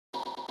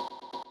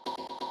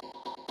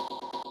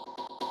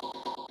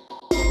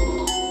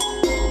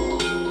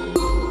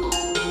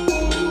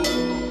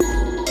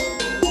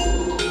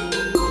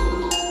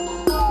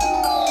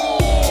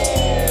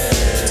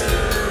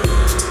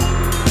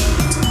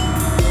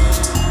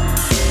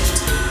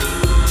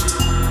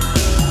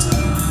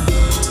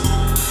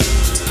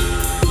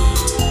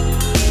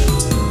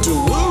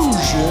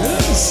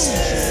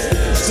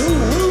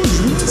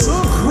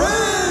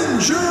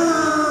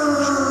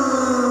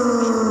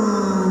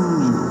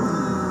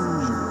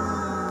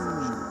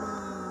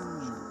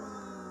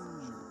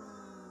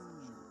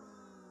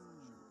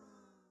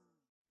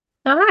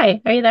Hi,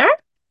 are you there?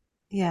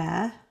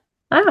 Yeah.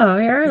 Oh,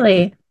 you're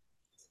early.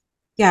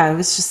 Yeah, I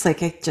was just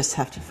like, I just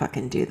have to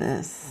fucking do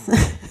this.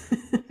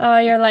 Oh,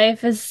 your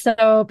life is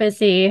so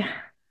busy.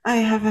 I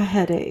have a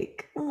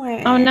headache.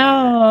 Oh Wah.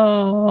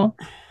 no.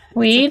 It's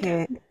Weed?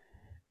 okay.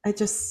 I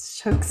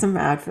just took some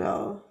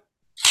Advil.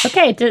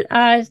 Okay,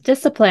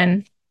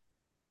 discipline.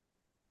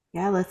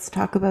 Yeah, let's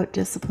talk about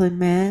discipline,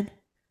 man.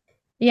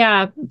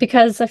 Yeah,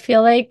 because I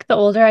feel like the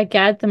older I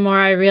get, the more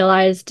I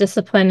realize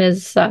discipline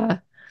is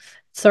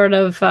sort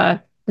of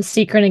the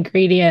secret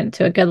ingredient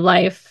to a good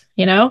life,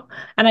 you know?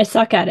 And I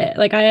suck at it.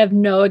 Like I have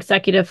no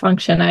executive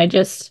function. I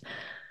just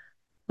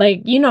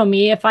like you know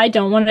me, if I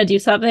don't want to do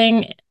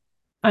something,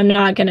 I'm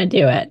not gonna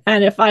do it.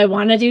 And if I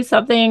want to do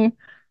something,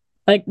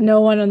 like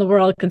no one in the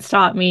world can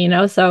stop me, you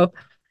know? So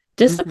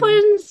Hmm.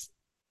 discipline's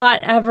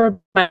not ever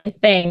my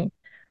thing,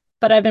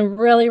 but I've been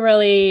really,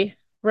 really,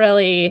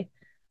 really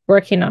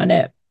working on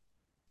it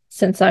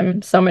since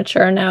I'm so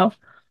mature now.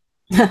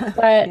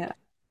 But Yeah.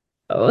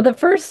 the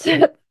first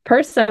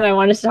person I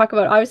wanted to talk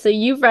about, obviously,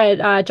 you've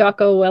read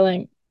Jocko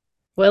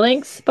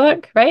Willink's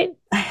book, right?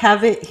 I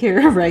have it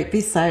here right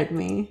beside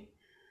me.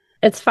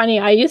 It's funny.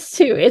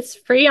 It's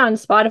free on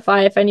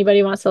Spotify if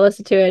anybody wants to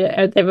listen to it,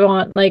 or they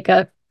want like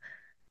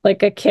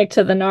a kick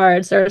to the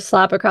nards or a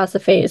slap across the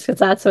face, because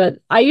that's what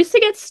I used to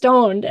get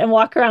stoned and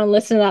walk around and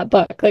listen to that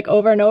book like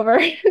over and over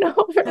and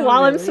over Oh,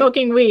 while I'm really?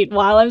 smoking weed.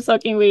 While I'm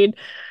smoking weed.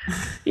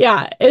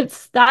 Yeah,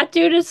 it's that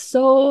dude is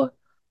so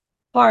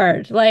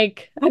hard.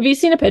 Like, have you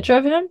seen a picture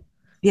of him?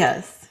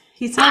 Yes.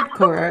 He's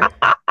hardcore.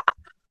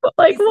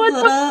 Like, He's a what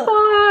the little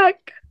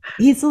fuck?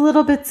 he's a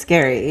little bit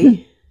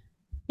scary.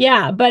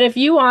 Yeah, but if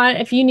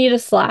you need a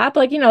slap,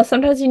 like,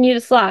 sometimes you need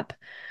a slap.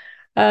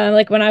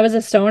 Like when I was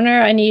a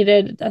stoner, I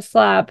needed a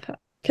slap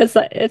because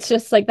it's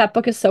just like that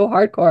book is so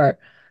hardcore.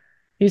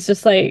 He's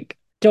just like,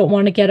 don't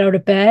want to get out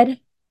of bed?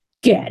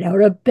 Get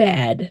out of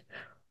bed.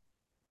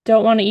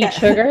 Don't want to eat Yeah.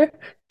 sugar?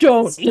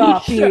 Don't eat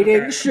Stop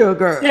eating sugar.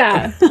 sugar.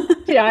 Yeah.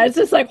 Yeah. It's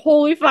just like,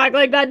 holy fuck.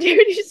 Like that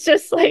dude, he's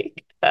just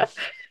like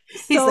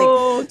He's like,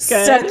 so good.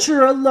 set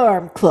your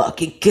alarm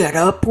clock and get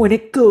up when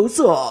it goes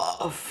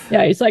off.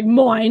 Yeah. He's like,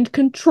 mind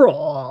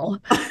control.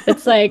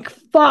 It's like,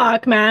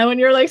 fuck, man. When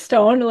you're like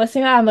stoned and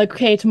listening to that, I'm like,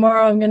 okay,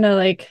 tomorrow I'm going to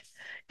like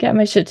get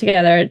my shit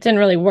together. It didn't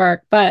really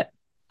work. But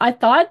I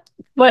thought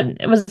what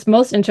was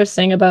most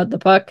interesting about the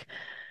book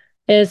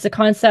is the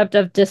concept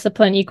of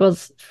discipline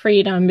equals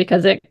freedom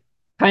because it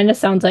kind of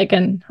sounds like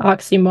an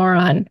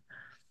oxymoron.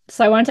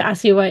 So I wanted to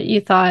ask you what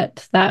you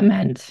thought that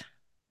meant.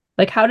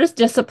 Like, how does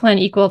discipline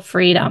equal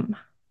freedom?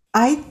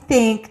 I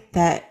think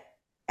that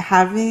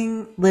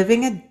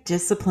living a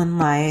disciplined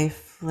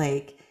life,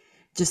 like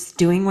just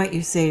doing what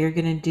you say you're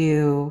going to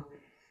do,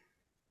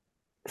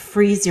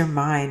 frees your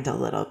mind a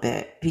little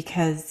bit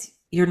because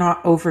you're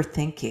not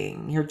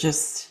overthinking. You're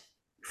just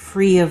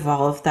free of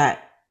all of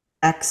that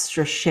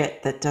extra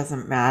shit that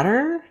doesn't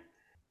matter.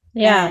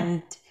 Yeah.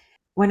 And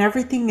when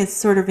everything is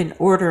sort of in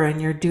order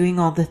and you're doing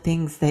all the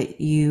things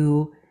that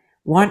you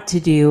want to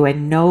do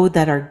and know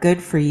that are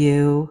good for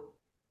you,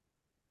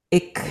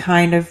 it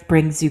kind of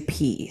brings you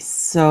peace.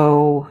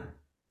 So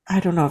I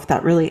don't know if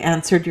that really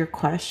answered your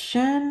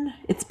question.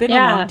 It's been a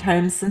long Yeah.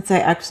 time since I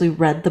actually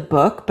read the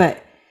book,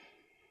 but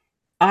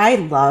I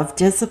love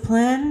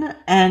discipline.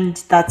 And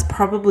that's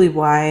probably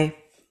why,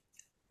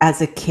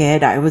 as a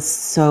kid, I was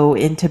so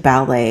into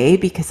ballet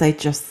because I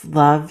just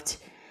loved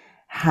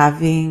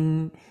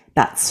having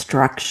that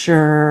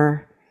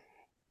structure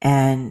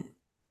and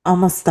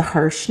almost the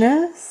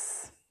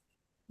harshness.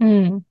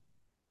 Hmm.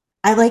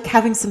 I like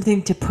having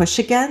something to push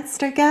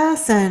against, I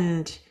guess.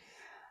 And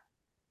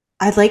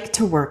I like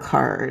to work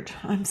hard.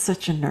 I'm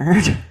such a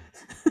nerd.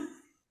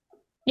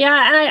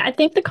 Yeah, and I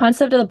think the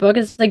concept of the book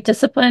is like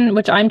discipline,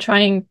 which I'm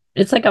trying,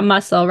 it's like a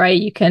muscle,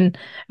 right? And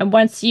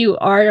once you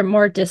are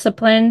more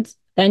disciplined,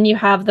 then you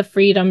have the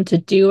freedom to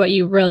do what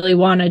you really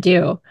want to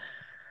do.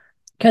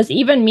 Because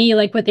even me,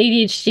 like with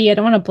ADHD, I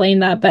don't want to blame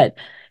that, but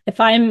if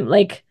I'm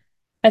like,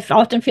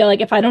 often feel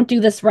like if I don't do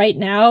this right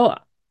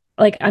now,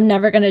 like I'm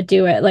never gonna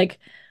do it. Like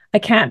I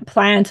can't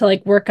plan to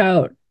like work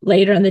out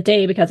later in the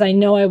day because I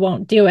know I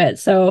won't do it.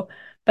 So,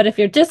 but if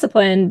you're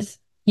disciplined,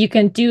 you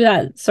can do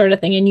that sort of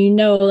thing, and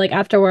like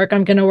after work,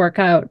 I'm gonna work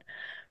out,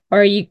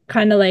 or you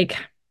kind of like,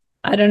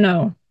 I don't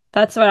know.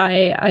 That's what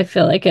I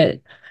feel like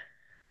it.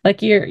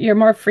 Like you're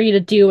more free to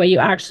do what you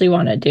actually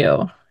want to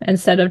do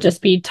instead of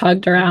just be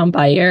tugged around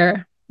by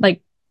your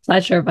like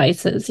pleasure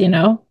vices, you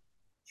know?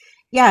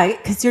 Yeah,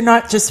 because you're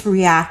not just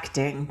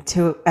reacting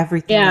to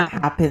everything that Yeah.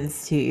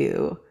 happens to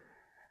you.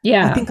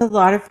 I Yeah. think a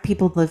lot of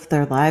people live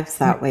their lives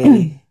that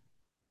way.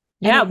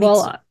 And Yeah, it makes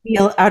well, you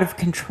feel out of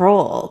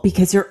control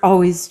because you're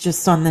always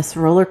just on this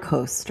roller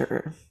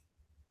coaster.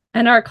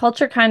 and our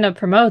culture kind of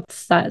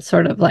promotes that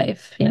sort of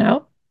life, you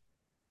know?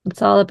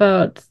 It's all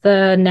about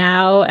the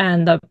now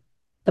and the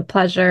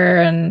pleasure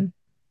and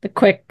the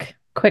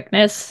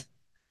quickness.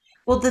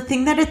 Well, the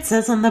thing that it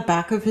says on the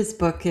back of his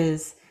book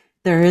is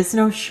there is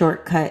no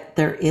shortcut,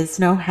 there is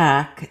no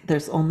hack,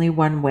 there's only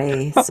one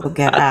way, so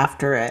get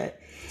after it.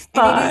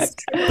 And it is Fuck.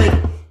 true.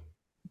 Like,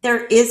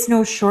 there is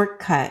no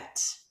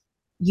shortcut.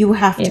 You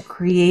have Yeah. to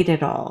create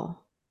it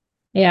all.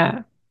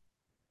 Yeah.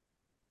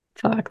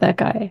 Fuck that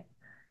guy.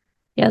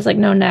 He has like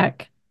no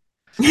neck.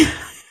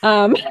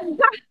 Um,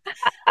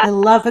 I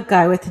love a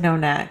guy with no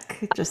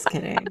neck. Just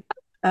kidding.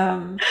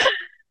 Um,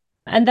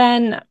 and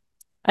then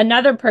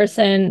another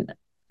person,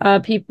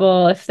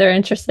 people, if they're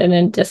interested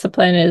in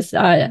discipline, is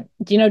do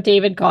you know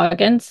David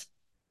Goggins?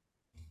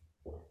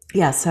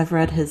 yes, I've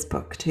read his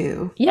book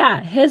too.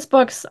 Yeah, his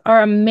books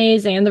are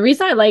amazing. And the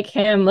reason I like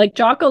him, like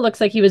Jocko looks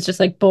like he was just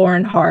like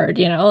born hard,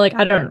 like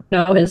I don't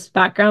know his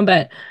background,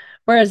 but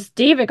whereas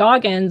David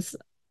Goggins,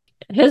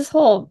 his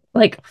whole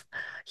like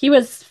he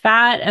was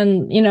fat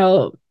and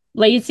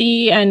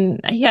lazy,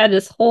 and he had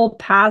his whole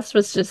past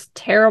was just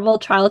terrible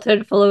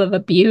childhood full of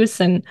abuse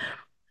and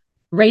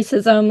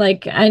racism,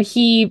 like, and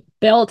he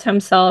built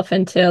himself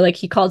into, like,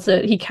 he calls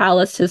it, he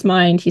calloused his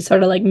mind. He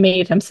sort of like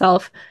made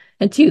himself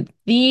into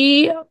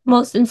the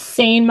most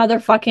insane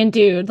motherfucking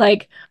dude.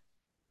 Like,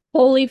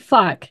 holy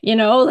fuck,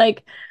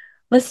 like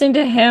listening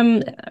to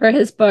him or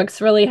his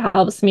books really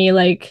helps me.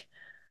 Like,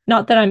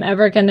 not that I'm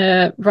ever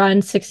gonna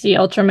run 60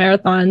 ultra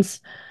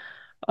marathons,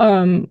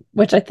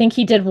 which I think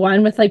he did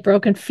one with like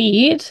broken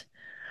feet,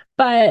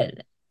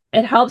 but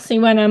it helps me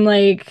when I'm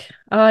like,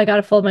 oh, I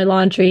gotta fold my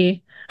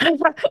laundry.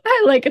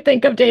 I like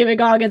think of David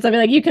Goggins. I'd be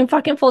like, you can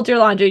fucking fold your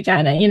laundry,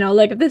 Janet.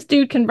 Like if this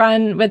dude can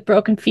run with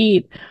broken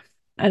feet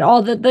and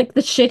all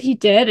the shit he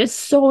did is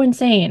so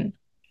insane,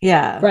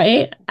 Yeah.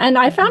 right? And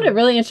I found it Mhm.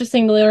 really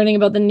interesting learning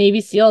about the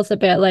Navy SEALs a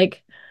bit,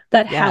 like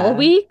that Hell Yeah.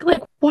 Week.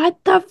 Like, what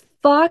the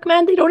fuck,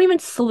 man? They don't even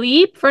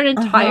sleep for an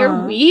entire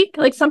Uh-huh. week.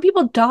 Like some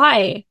people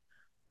die.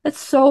 That's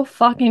so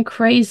fucking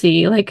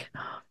crazy. Like,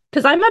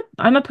 because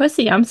I'm a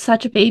pussy. I'm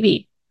such a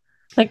baby.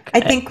 Like, I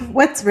think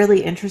what's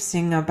really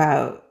interesting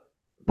about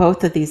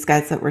both of these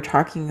guys that we're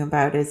talking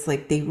about is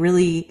like they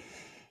really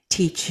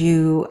teach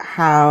you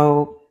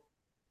how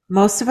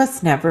most of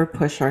us never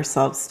push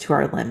ourselves to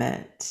our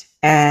limit.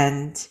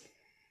 And,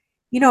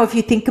 if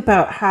you think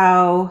about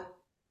how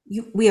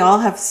we all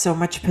have so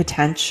much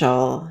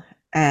potential,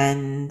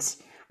 and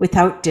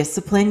without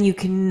discipline, you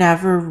can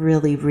never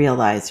really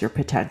realize your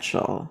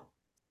potential.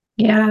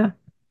 yeah.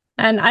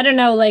 And I don't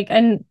know, like,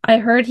 and I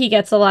heard he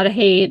gets a lot of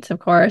hate, of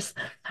course,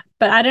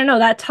 but I don't know,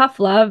 that tough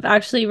love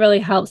actually really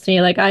helps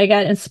me. Like, I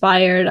get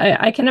inspired.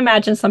 I can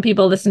imagine some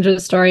people listen to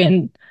the story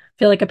and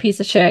feel like a piece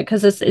of shit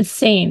because it's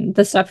insane,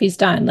 the stuff he's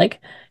done.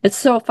 Like, it's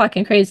so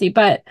fucking crazy.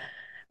 But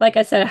like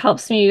I said, it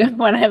helps me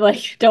when I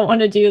like don't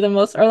want to do the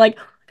most, or like,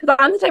 because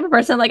I'm the type of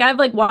person, like I have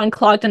like one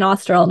clogged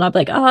nostril and I'm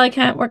like, oh, I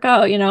can't work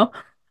out.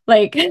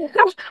 Like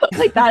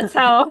like that's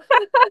how.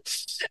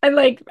 And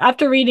like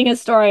after reading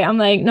his story, I'm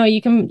like, no,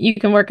 you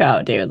can work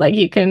out, dude. Like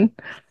you can,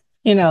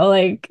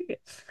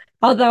 like,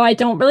 although I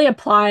don't really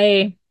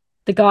apply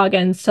the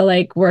Goggins to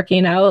like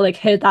working out,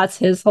 like that's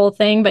his whole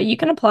thing, but you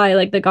can apply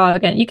like the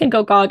Goggins, you can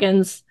go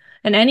Goggins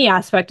in any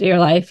aspect of your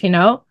life.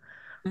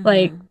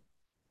 Like Hmm.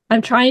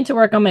 I'm trying to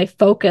work on my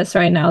focus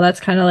right now. That's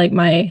kind of like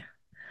my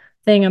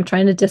thing. I'm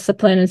trying to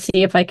discipline and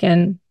see if I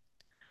can,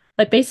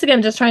 like, basically,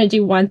 I'm just trying to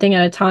do one thing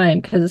at a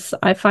time because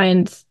I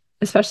find,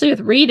 especially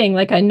with reading,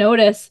 like, I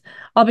notice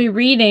I'll be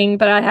reading,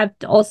 but I have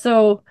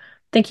also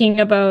thinking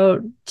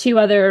about two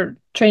other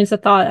trains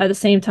of thought at the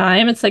same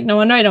time. It's like, no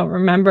wonder I don't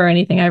remember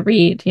anything I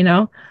read.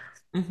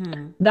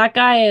 Hmm. That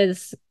guy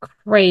is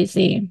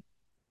crazy.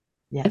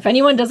 If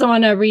anyone Yes. doesn't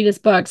want to read his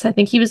books, I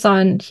think he was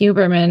on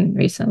Huberman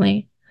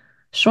recently.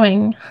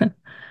 Schwing.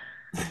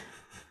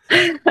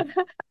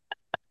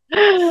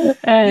 You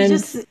And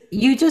just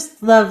you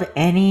just love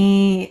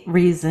any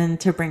reason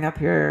to bring up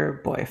your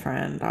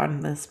boyfriend on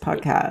this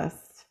podcast.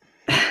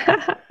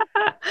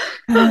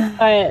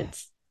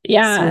 but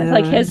yeah,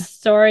 like his Swoon.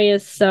 story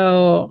is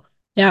so,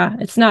 yeah,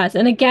 it's nuts.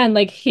 And again,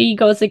 like he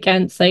goes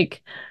against,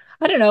 like,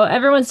 I don't know,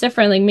 everyone's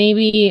different. Like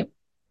maybe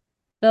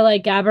the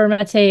like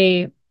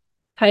Gabermate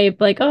type,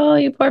 like, oh,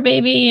 you poor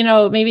baby,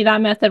 maybe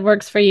that method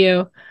works for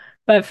you.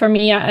 But for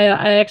me,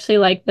 I actually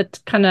like the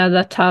kind of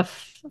the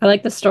tough, I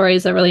like the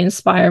stories that really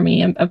inspire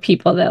me of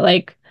people that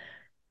like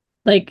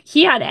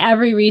he had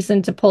every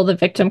reason to pull the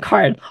victim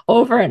card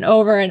over and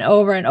over and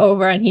over and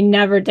over, and he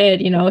never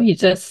did. He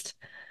just,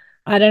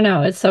 I don't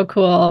know, it's so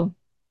cool.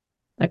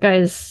 That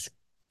guy's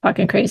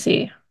fucking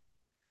crazy.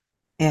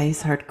 Yeah,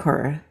 he's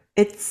hardcore.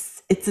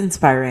 It's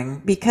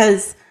inspiring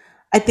because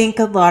I think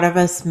a lot of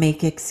us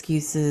make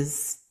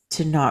excuses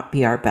to not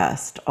be our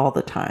best all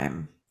the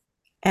time.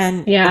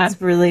 And Yeah.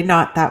 it's really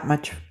not that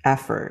much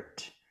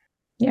effort.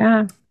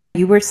 Yeah.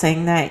 You were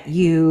saying that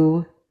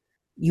you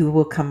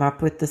will come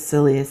up with the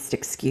silliest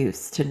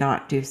excuse to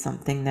not do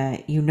something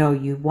that you know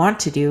you want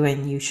to do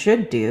and you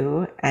should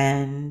do.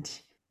 And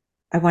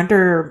I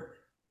wonder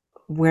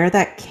where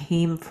that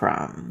came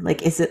from.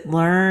 Like, is it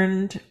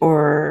learned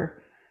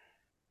or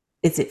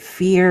is it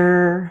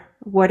fear?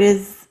 What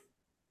is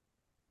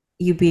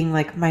you being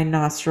like, my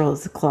nostril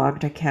is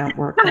clogged, I can't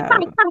work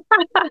out?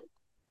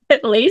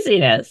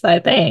 Laziness, I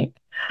think.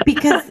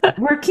 Because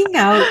working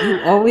out, you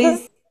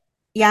always,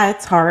 yeah,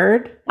 it's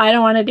hard I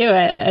don't want to do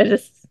it. I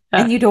just,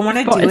 and you don't want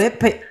it's to go. do It's, it,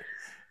 but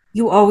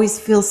you always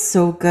feel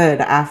so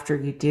good after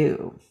you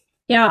do.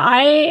 yeah.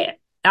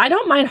 I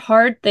don't mind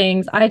hard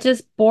things. I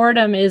just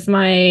boredom is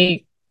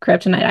my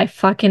kryptonite. I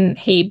fucking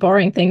hate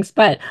boring things.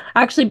 But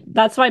actually,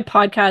 that's why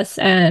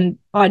podcasts and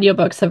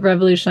audiobooks have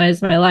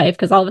revolutionized my life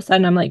because all of a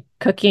sudden I'm like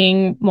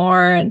cooking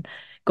more and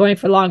going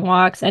for long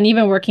walks and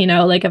even working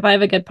out. Like if I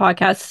have a good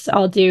podcast,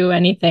 I'll do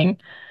anything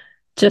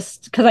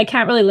just because I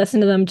can't really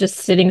listen to them just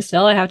sitting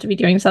still. I have to be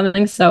doing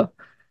something. So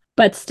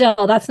but still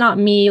that's not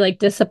me like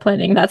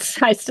disciplining.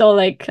 That's I still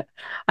like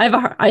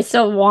I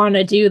still want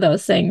to do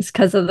those things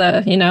because of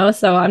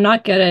so I'm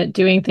not good at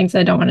doing things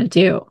I don't want to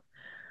do.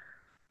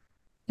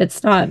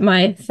 It's not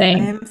my I thing.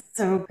 am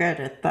so good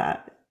at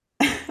that.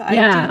 I do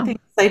Yeah. things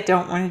I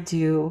don't want to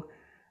do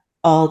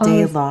all All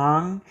day this,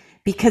 long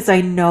because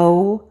I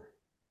know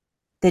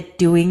that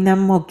doing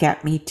them will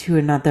get me to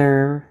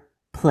another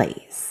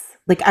place.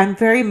 Like I'm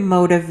very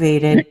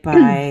motivated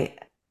by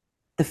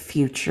the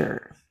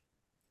future.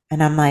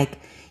 And I'm like,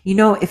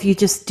 if you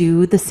just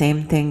do the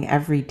same thing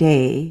every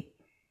day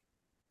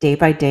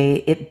by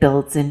day, it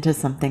builds into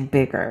something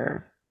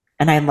bigger.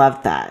 And I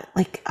love that.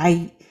 Like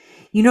the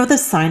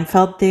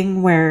Seinfeld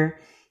thing where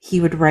he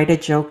would write a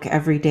joke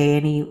every day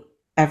and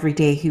every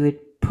day he would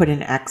put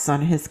an X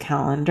on his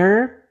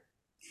calendar.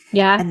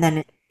 yeah. And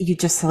then you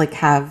just like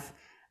have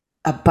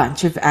a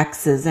bunch of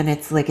X's and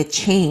it's like a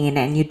chain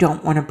and you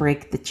don't want to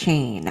break the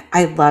chain.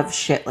 I love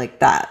shit like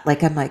that.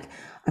 Like I'm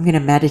going to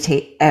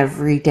meditate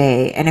every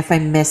day. And if I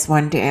miss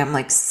one day, I'm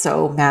like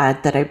so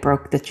mad that I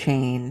broke the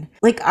chain.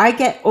 Like I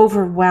get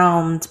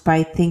overwhelmed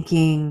by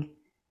thinking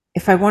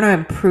if I want to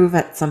improve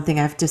at something,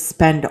 I have to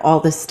spend all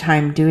this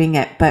time doing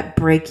it, but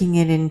breaking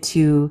it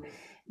into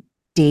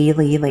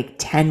daily, like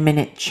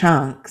 10-minute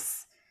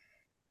chunks,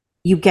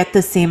 you get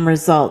the same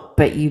result,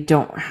 but you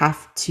don't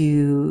have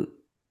to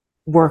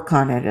work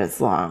on it as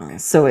long.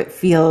 So it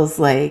feels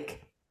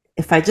like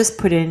if I just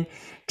put in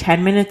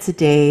 10 minutes a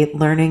day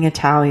learning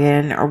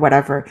Italian or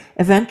whatever,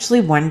 eventually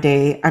one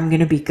day I'm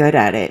going to be good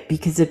at it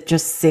because it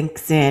just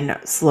sinks in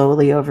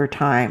slowly over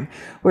time.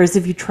 Whereas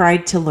if you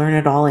tried to learn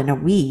it all in a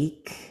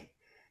week,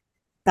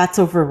 that's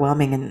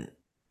overwhelming and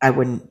I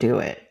wouldn't do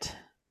it.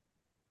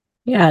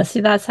 Yeah, see,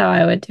 that's how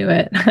I would do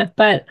it.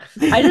 But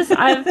I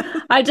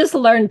just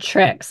learned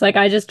tricks. Like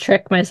I just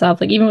trick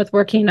myself. Like even with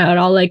working out,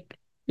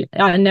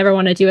 I never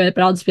want to do it,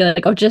 but I'll just be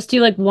like, oh, just do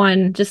like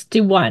one, just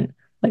do one.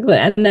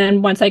 And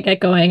then once I get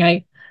going,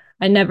 I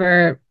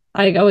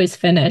always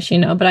finish,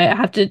 but I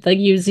have to like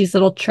use these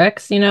little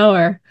tricks,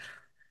 or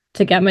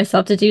to get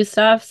myself to do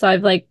stuff. So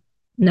I've like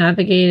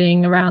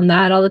navigating around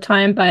that all the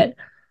time, but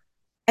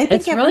I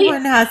think it's really,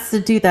 everyone has to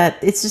do that.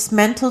 It's just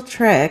mental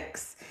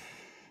tricks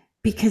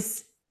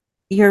because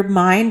your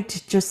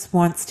mind just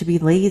wants to be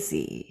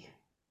lazy.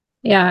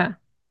 yeah.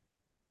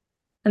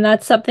 And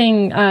that's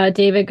something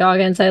David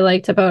Goggins I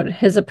liked about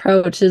his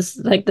approach is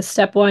like the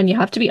step one, you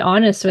have to be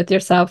honest with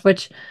yourself,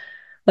 which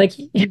like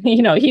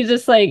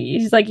he's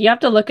like you have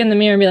to look in the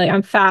mirror and be like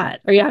I'm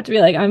fat or you have to be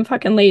like I'm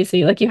fucking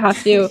lazy. Like you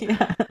have to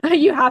Yeah.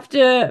 you have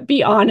to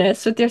be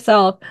honest with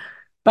yourself,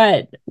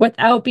 but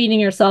without beating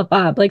yourself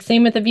up. Like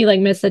same with if you like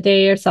miss a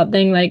day or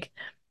something, like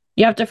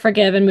you have to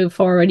forgive and move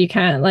forward. You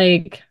can't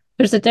like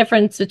there's a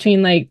difference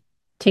between like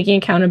taking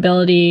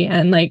accountability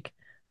and like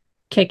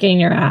kicking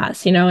your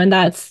ass, and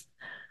that's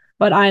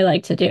what I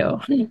like to do.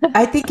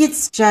 I think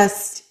it's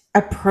just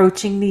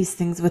approaching these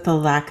things with a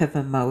lack of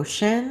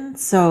emotion.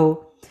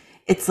 So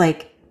it's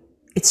like,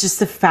 it's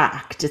just a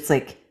fact. It's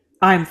like,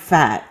 I'm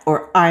fat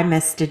or I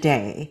missed a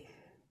day.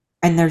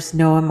 And there's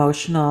no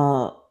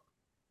emotional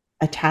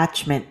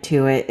attachment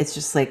to it. It's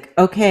just like,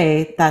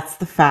 okay, that's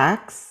the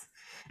facts.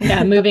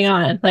 Yeah, Those moving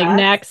are on. the Like facts.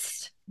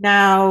 next.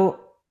 Now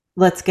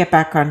let's get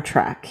back on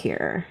track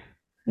here.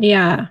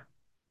 Yeah,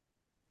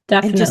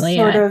 And just definitely.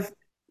 sort Yeah. of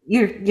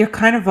you're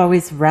kind of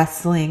always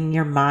wrestling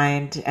your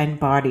mind and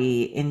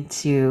body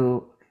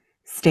into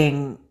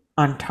staying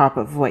on top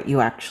of what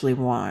you actually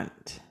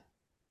want.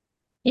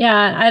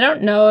 Yeah, I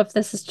don't know if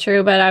this is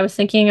true, but I was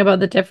thinking about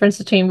the difference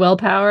between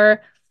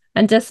willpower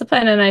and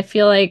discipline, and I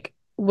feel like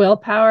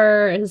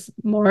willpower is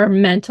more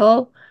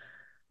mental,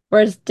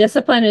 whereas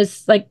discipline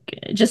is like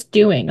just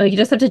doing. Like you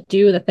just have to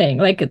do the thing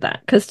like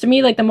that. Because to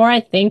me, like the more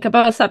I think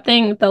about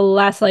something, the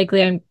less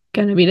likely I'm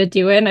gonna be to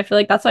do it. And I feel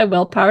like that's why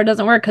willpower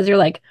doesn't work because you're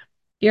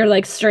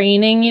like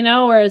straining,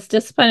 whereas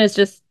discipline is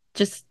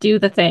just do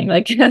the thing.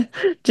 Like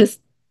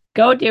just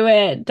go do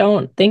it.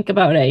 Don't think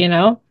about it.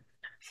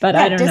 But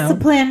I Yeah, don't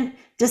know.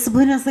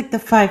 discipline is like the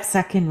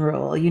 5-second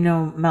rule. You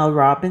know Mel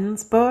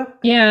Robbins' book?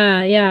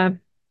 Yeah, yeah,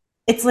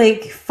 It's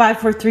like 5,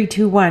 4, 3,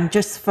 2, 1.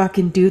 Just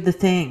fucking do the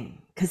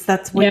thing. Because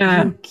that's what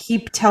yeah, you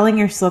keep telling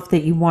yourself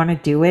that you want to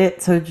do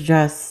it. So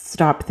just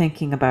stop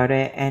thinking about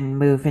it and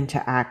move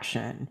into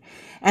action.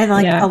 And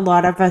like a yeah.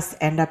 lot of us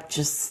end up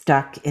just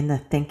stuck in the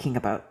thinking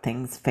about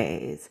things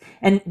phase.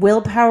 And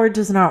willpower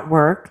does not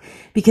work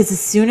because as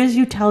soon as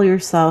you tell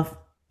yourself,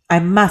 I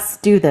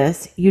must do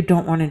this, you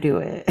don't want to do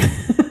it.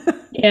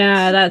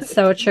 Yeah, that's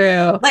so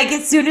true. Like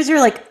as soon as you're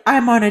like,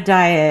 I'm on a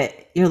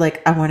diet, you're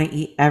like, I want to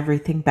eat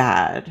everything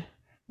bad.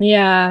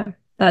 Yeah,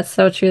 that's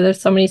so true.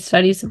 There's so many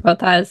studies about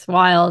that. It's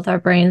wild. Our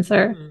brains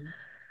are. Mhm.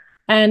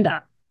 And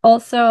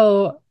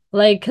also,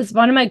 Like, because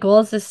one of my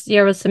goals this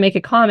year was to make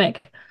a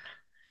comic.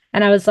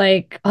 And I was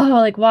like, oh,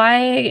 like,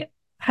 why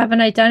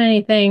haven't I done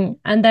anything?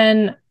 And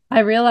then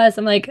I realized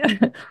I'm like,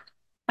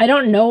 I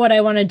don't know what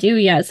I want to do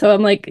yet. So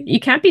I'm like, you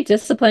can't be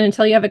disciplined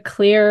until you have a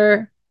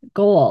clear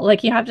goal.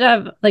 Like, you have to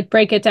have, like,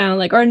 break it down.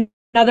 Like, or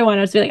another one,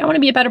 I was like, I want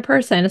to be a better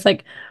person. It's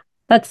like,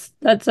 that's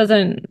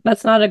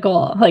not a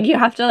goal. Like, you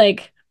have to,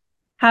 like,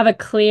 have a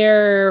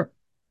clear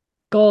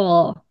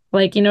goal.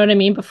 Like, you know what I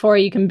mean? Before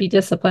you can be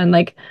disciplined.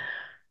 Like,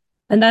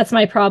 and that's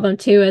my problem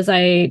too, is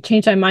I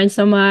change my mind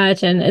so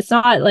much. And it's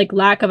not like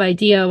lack of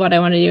idea what I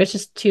want to do. It's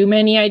just too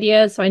many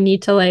ideas. So I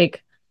need to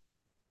like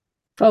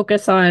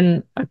focus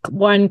on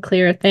one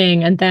clear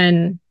thing and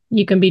then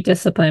you can be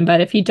disciplined.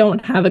 But if you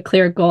don't have a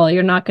clear goal,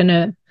 you're not going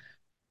to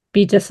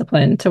be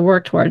disciplined to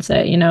work towards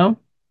it, you know?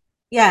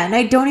 Yeah, and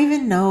I don't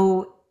even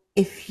know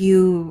if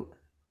you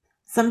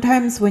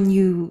sometimes when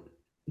you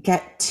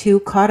get too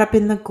caught up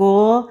in the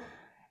goal,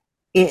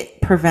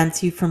 it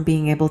prevents you from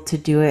being able to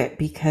do it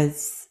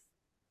because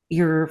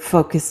you're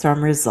focused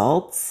on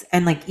results.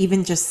 And like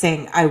even just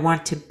saying, I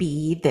want to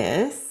be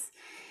this,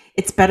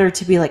 it's better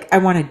to be like, I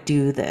want to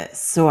do this.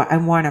 So I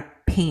want to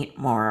paint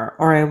more,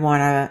 or I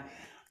want to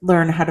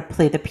learn how to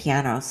play the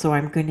piano. So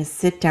I'm going to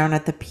sit down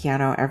at the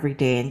piano every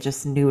day and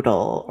just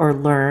noodle or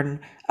learn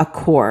a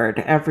chord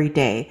every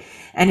day.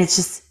 And it's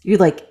just, you're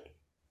like,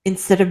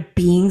 instead of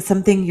being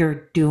something,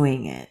 you're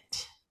doing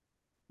it,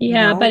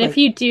 Yeah, but if like,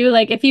 you do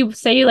like if you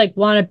say you like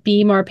want to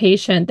be more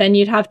patient, then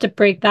you'd have to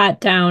break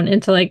that down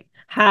into like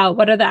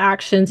what are the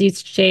actions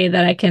each day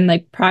that I can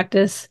like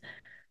practice,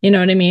 you know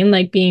what I mean?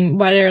 Like being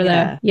what are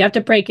the yeah. you have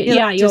to break it. You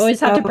Yeah, like you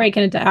always have to break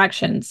it into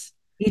actions.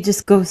 you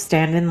just go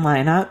stand in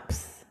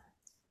lineups.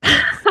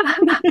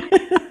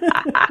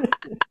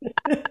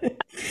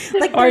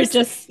 Like Or there's,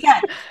 just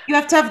yeah, you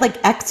have to have like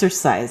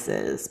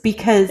exercises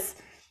because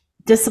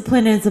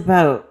discipline is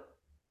about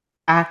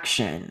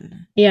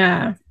action.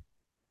 yeah.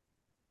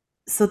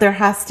 So there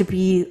has to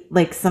be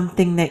like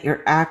something that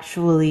you're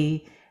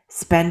actually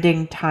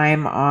spending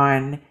time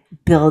on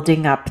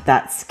building up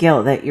that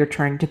skill that you're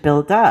trying to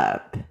build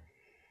up.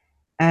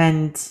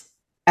 And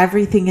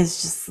everything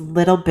is just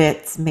little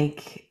bits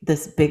make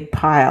this big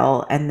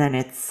pile. And then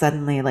it's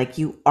suddenly like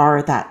you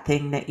are that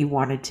thing that you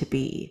wanted to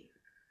be.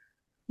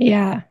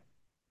 Yeah,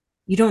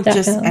 You don't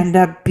just definitely. end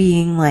up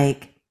being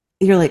like,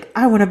 you're like,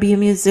 I want to be a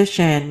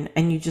musician.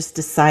 And you just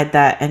decide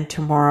that. And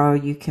tomorrow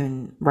you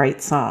can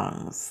write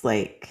songs.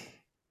 Like,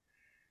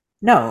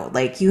 no,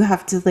 like you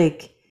have to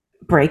like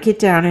break it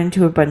down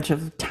into a bunch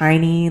of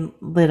tiny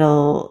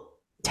little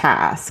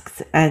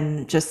tasks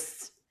and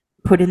just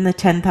put in the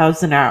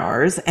 10,000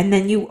 hours and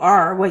then you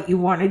are what you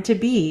wanted to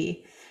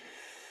be.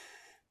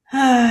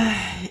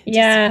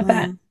 Yeah,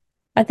 but Discipline.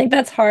 I think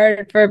that's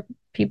hard for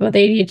people with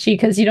ADHD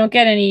because you don't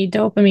get any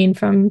dopamine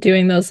from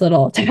doing those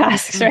little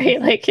tasks, Mm.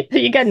 right? Like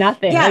you get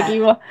nothing. Like Yeah,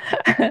 you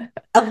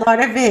a lot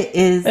of it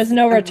there's is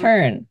no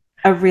return.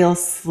 a real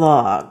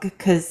slog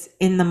because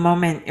in the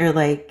moment you're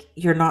like,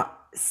 you're not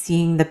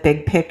seeing the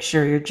big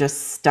picture, you're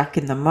just stuck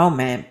in the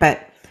moment.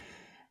 But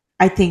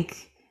I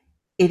think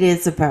it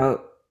is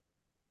about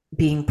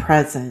being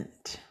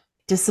present.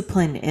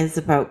 Discipline is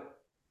about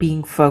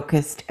being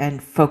focused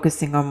and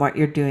focusing on what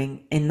you're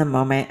doing in the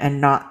moment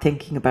and not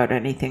thinking about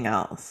anything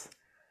else.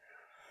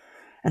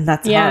 And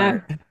that's Yeah.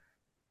 hard.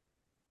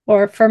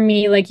 Or for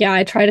me, like, yeah,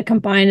 I try to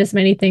combine as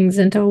many things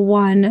into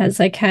one as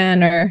I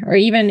can, or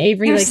even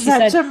Avery, You're like she such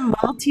said, a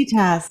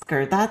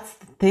multitasker. That's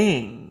the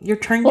thing. You're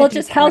trying to well, it do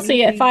just helps 20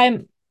 me if things.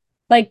 I'm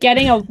like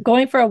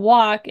going for a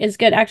walk is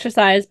good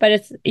exercise, but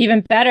it's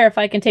even better if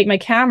I can take my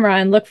camera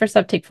and look for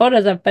stuff, take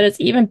photos of, but it's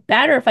even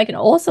better if I can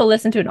also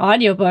listen to an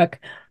audiobook.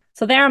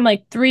 So there I'm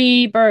like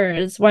three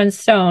birds, one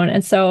stone.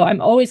 And so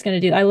I'm always going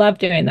to do that. I love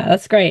doing that.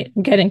 That's great.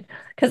 I'm getting,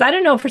 because I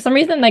don't know, for some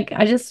reason, like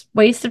I just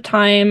waste of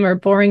time or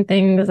boring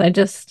things. I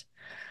just,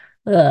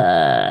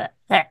 uh,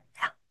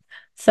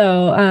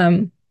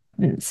 so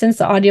since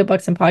the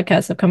audiobooks and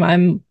podcasts have come,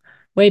 I'm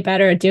way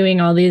better at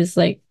doing all these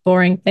like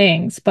boring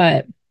things,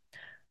 but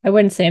I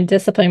wouldn't say I'm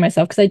disciplining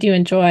myself because I do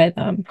enjoy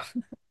them.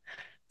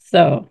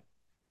 So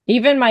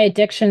even my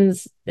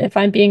addictions, if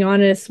I'm being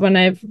honest, when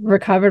I've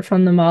recovered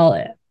from them all,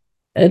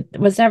 it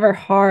was never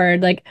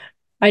hard. Like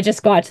I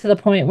just got to the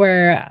point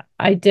where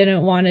I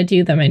didn't want to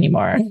do them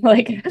anymore.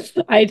 Like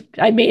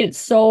I made it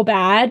so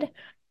bad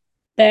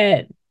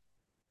that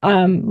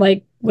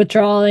like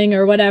withdrawing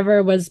or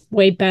whatever was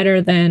way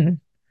better than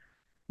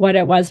what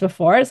it was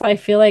before. So I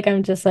feel like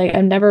I'm just like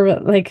I'm never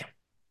like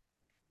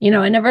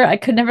I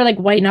could never like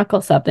white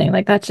knuckle something.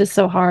 Like that's just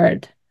so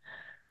hard.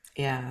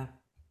 Yeah.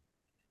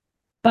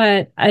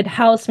 But it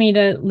helps me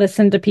to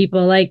listen to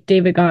people like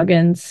David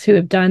Goggins who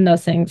have done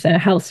those things, and it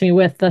helps me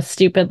with the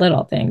stupid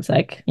little things,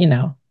 like,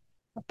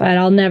 but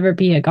I'll never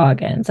be a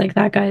Goggins. Like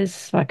that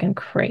guy's fucking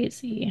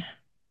crazy.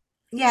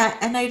 Yeah.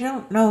 And I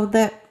don't know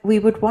that we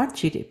would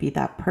want you to be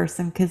that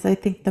person because I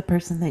think the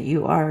person that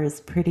you are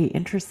is pretty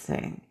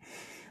interesting.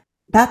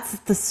 That's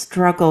the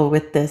struggle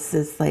with this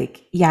is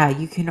like, yeah,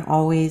 you can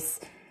always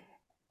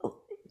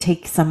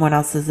take someone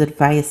else's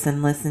advice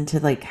and listen to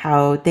like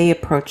how they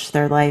approach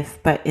their life,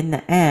 but in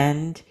the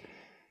end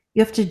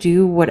you have to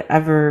do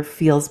whatever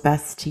feels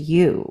best to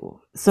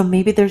you. So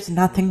maybe there's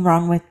nothing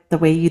wrong with the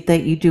way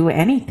that you do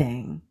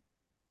anything,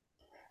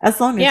 as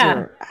long as Yeah.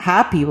 you're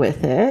happy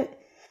with it.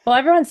 Well,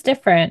 everyone's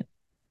different.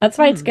 That's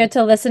why it's Hmm. good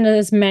to listen to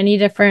as many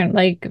different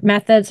like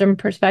methods and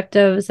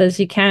perspectives as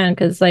you can,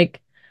 because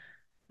like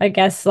I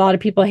guess a lot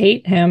of people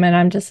hate him, and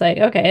I'm just like,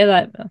 okay,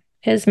 that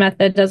his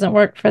method doesn't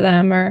work for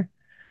them, or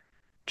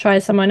try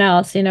someone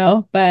else, you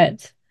know?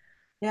 But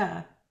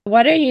Yeah.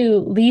 what are you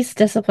least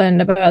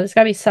disciplined about? There's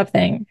got to be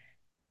something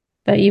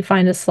that you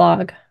find a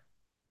slog.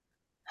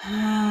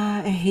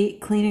 I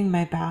hate cleaning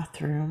my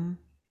bathroom.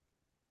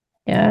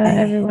 Yeah, I,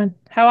 everyone.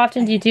 How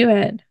often do you I, do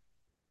it?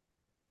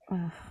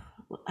 ugh,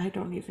 I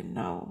don't even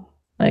know.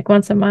 Like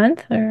once a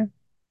month or?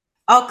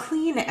 I'll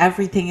clean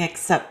everything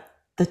except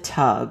the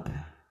tub.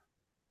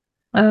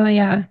 Oh,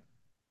 yeah.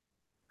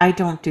 I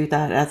don't do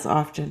that as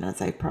often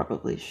as I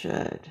probably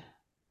should.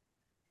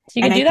 So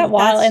you And could I do that think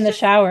while in the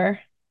shower.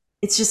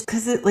 it's just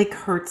because it like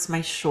hurts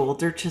my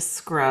shoulder to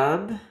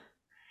scrub.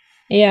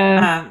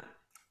 Yeah. Um,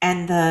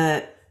 and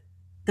the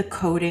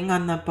coating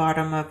on the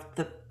bottom of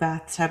the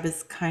bathtub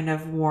is kind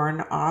of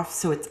worn off,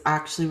 so it's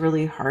actually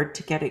really hard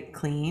to get it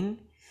clean.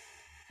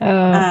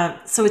 Oh,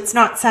 So it's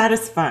not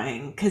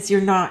satisfying because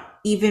you're not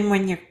even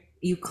when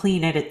you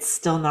clean it, it's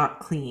still not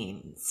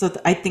clean. So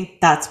I think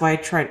that's why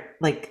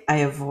I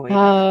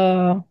avoid it.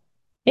 oh.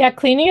 Yeah,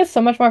 cleaning is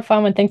so much more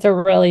fun when things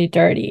are really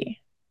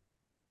dirty.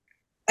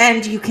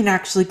 And you can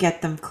actually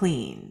get them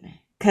clean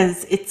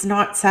because it's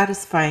not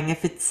satisfying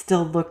if it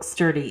still looks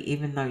dirty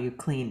even though you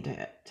cleaned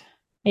it.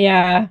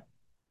 Yeah,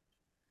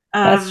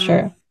 that's Um,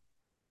 true.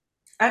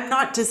 I'm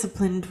not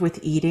disciplined with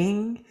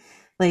eating.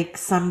 Like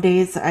some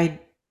days I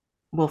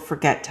will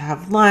forget to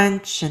have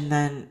lunch and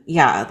then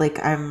yeah,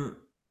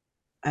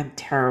 I'm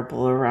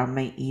terrible around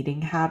my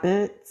eating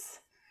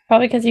habits.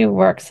 Probably because you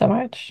work so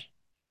much.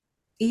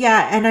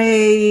 Yeah, and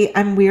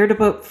I'm weird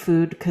about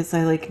food because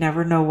I like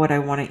never know what I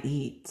want to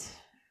eat.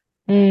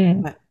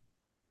 Mm. But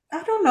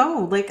I don't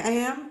know. Like I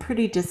am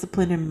pretty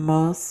disciplined in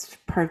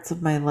most parts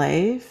of my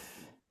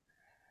life,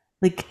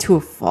 like to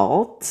a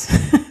fault.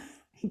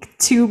 Like,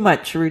 too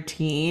much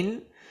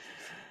routine.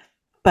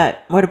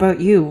 But what about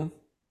you?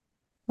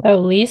 Oh,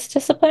 least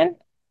discipline?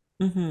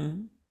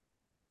 Hmm.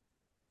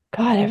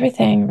 God,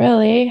 everything,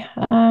 really.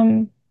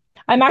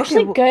 I'm Okay,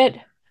 actually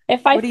good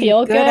if I what are you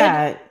feel good good.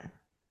 at?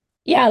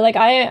 Yeah, like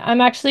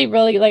I'm actually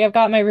really like I've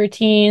got my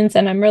routines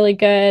and I'm really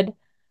good.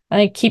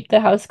 I keep the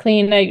house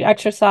clean. I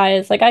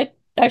exercise. Like I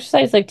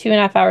exercise like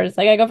 2.5 hours.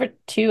 Like I go for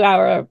 2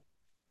 hour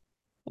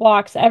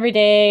walks every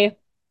day.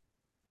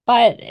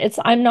 But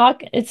I'm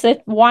not, it's if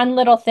one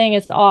little thing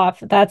is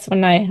off, that's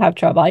when I have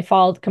trouble. I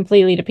fall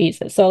completely to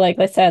pieces. So like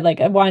I said, like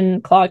a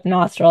one clogged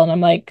nostril and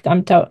I'm like,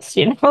 I'm toast,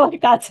 you know,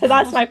 like that's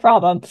my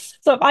problem.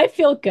 So if I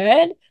feel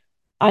good,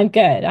 I'm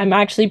good. I'm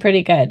actually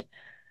pretty good.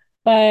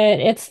 But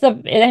it's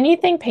the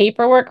anything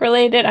paperwork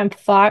related, I'm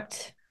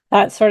fucked.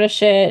 That sort of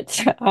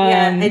shit.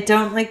 Yeah, I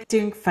don't like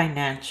doing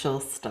financial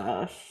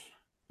stuff.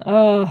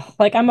 Oh,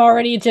 like I'm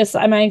already just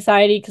I'm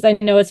anxiety because I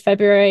know it's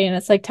February and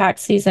it's like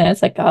tax season.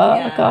 It's like,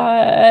 oh Yeah.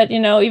 God, you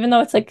know, even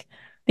though it's like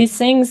these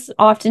things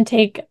often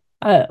take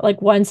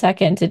like 1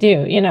 second to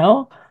do, you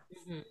know,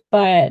 Mhm.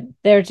 but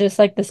they're just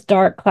like this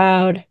dark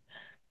cloud.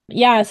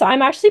 Yeah, so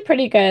I'm actually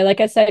pretty good,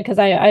 like I said, because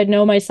I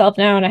know myself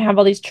now and I have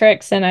all these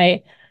tricks and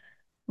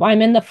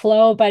I'm in the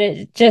flow, but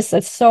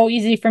it's so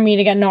easy for me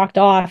to get knocked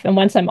off. And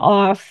once I'm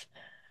off,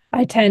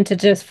 I tend to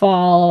just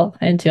fall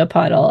into a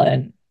puddle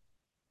and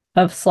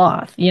of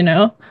sloth, you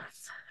know?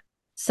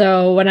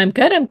 So when I'm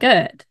good, I'm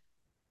good.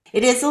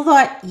 It is a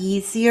lot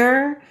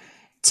easier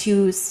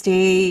to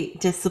stay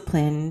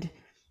disciplined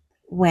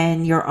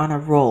when you're on a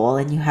roll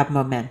and you have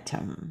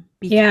momentum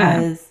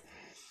Yeah. because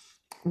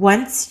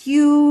once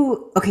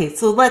you okay,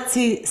 so let's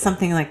say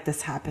something like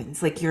this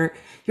happens. Like you're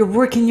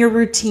working your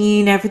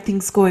routine,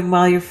 everything's going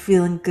well, you're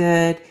feeling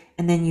good,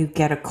 and then you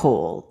get a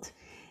cold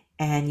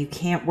and you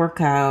can't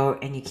work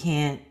out and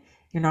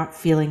you're not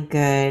feeling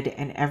good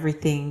and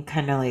everything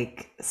kind of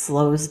like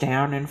slows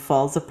down and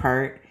falls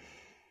apart.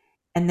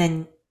 And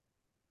then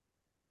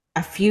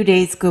a few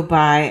days go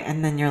by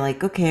and then you're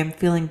like, okay, I'm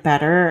feeling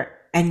better.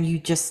 And you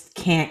just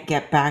can't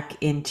get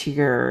back into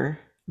your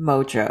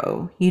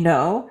mojo, you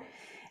know?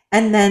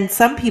 And then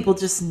some people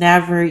just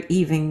never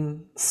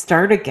even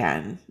start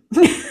again.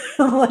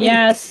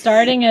 Yeah, Like,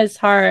 starting is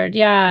hard.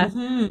 Yeah.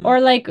 mhm. Or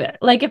like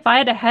if I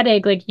had a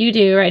headache like you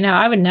do right now,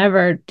 I would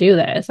never do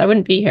this. I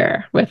wouldn't be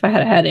here if I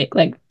had a headache.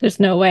 Like there's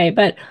no way.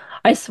 But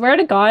I swear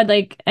to God,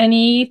 like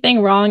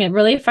anything wrong, it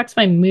really affects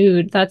my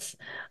mood. That's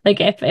like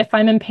if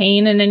I'm in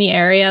pain in any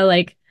area,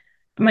 like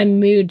my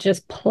mood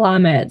just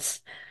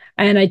plummets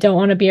and I don't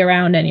want to be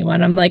around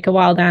anyone. I'm like a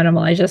wild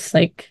animal. I just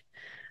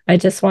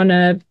want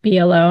to be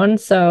alone.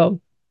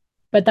 So,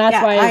 but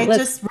that's Yeah, why I let's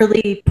just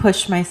really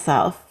push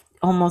myself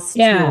almost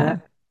yeah.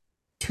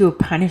 to a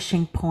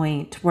punishing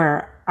point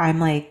where I'm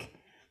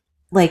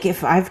like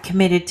if I've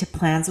committed to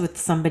plans with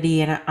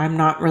somebody and I'm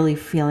not really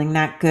feeling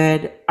that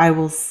good, I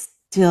will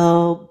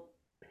still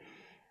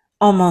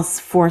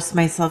almost force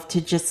myself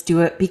to just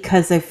do it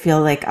because I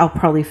feel like I'll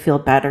probably feel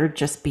better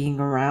just being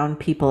around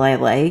people I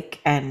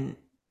like, and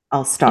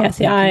I'll Yeah, stop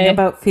see, thinking I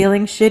about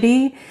feeling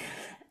shitty.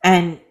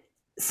 And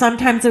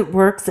sometimes it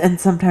works and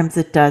sometimes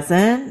it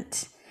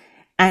doesn't.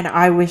 And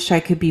I wish I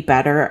could be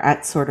better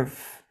at sort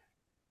of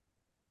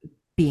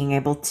being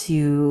able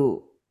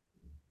to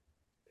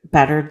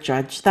better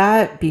judge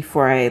that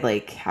before I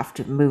like have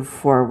to move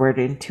forward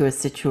into a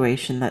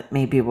situation that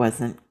maybe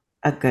wasn't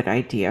a good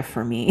idea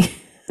for me.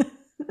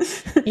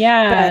 But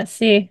yeah,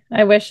 see,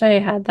 I wish I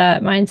had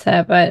that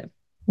mindset, but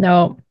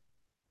no.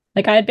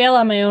 Like I'd bail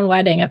on my own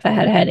wedding if I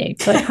had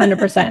headaches, like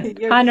 100%.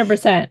 you're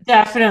 100%.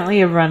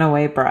 definitely a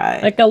runaway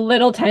bride. Like a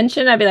little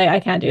tension, I'd be like, I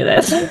can't do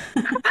this.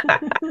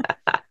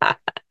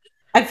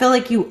 I feel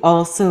like you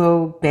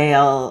also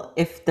bail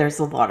if there's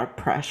a lot of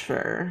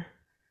pressure.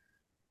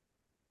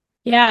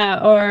 Yeah,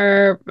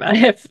 or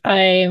if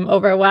I'm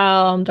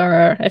overwhelmed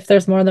or if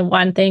there's more than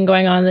one thing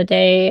going on in the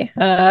day.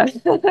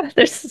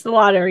 There's a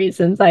lot of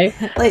reasons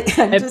Like,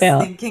 I'm I just fail.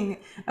 thinking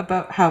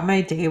about how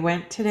my day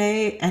went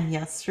today and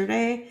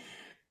yesterday.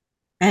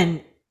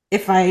 And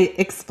if I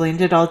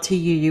explained it all to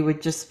you, you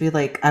would just be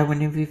like, I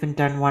wouldn't have even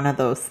done one of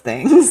those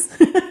things.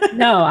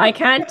 No, I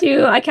can't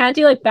do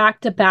like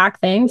back to back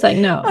things. Like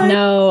no, I,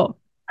 no,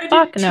 I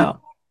fuck did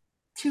no.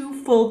 two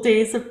full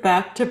days of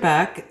back to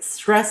back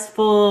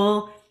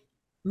stressful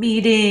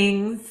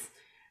meetings,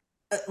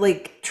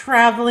 like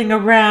traveling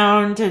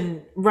around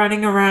and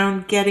running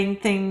around getting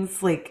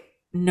things, like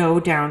no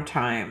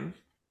downtime.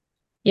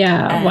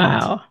 Yeah, And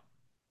wow.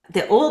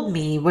 the old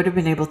me would have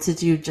been able to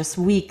do just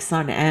weeks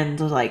on end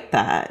like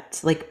that.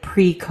 Like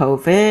pre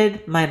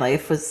COVID, my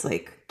life was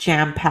like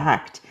jam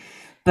packed.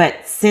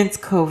 But since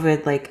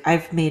COVID, like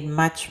I've made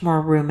much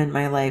more room in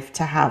my life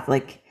to have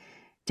like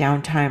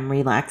downtime,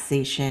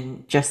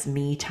 relaxation, just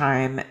me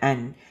time,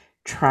 and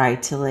try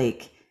to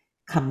like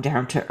come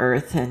down to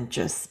earth and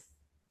just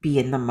be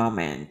in the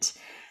moment.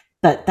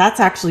 But that's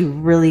actually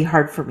really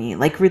hard for me.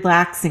 Like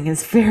relaxing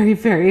is very,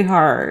 very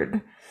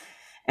hard.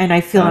 And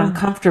I feel Oh.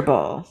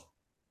 uncomfortable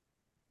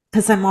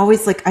because I'm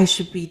always like, I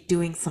should be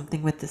doing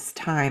something with this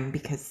time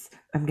because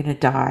I'm going to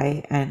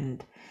die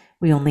and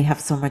we only have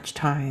so much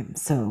time.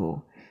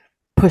 So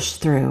push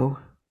through.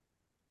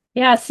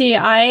 Yeah, see,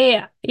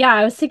 I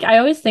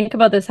always think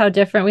about this, how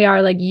different we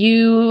are. Like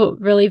you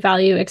really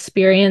value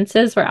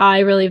experiences where I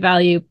really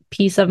value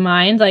peace of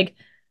mind. Like,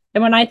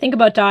 and when I think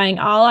about dying,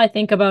 all I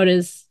think about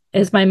is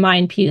my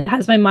mind peace.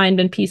 Has my mind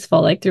been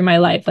peaceful like through my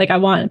life? Like I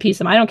want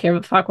peace of mind. I don't care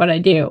what the fuck what I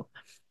do.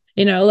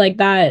 Like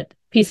that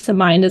peace of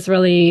mind is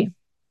really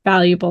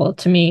valuable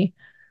to me.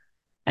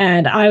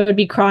 And I would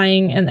be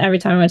crying and every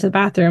time I went to the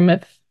bathroom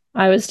if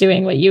I was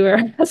doing what you were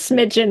a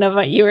smidgen of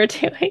what you were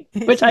doing,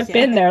 which I've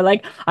been Yeah. there.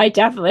 Like I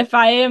definitely if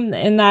I am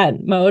in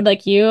that mode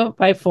like you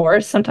by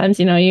force, sometimes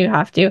you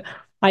have to.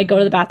 I go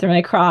to the Mhm. bathroom,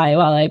 I cry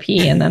while I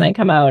pee, and then I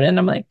come out and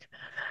I'm like,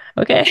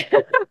 okay.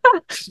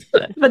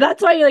 But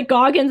that's why like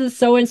Goggins is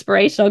so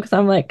inspirational because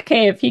I'm like,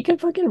 okay, if he can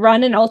fucking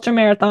run an ultra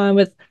marathon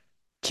with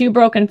two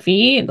broken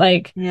feet,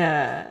 like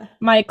Yeah.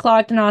 my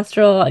clogged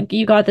nostril, like,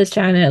 you got this,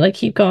 Janet, like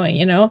keep going,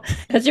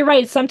 because you're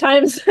right,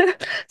 sometimes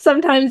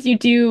sometimes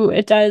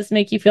it does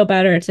make you feel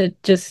better to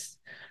just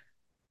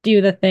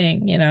do the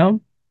thing,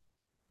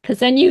 because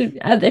then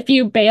if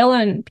you bail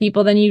on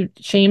people, then you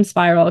shame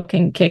spiral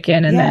can kick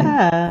in, and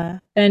Yeah.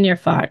 then you're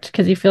fucked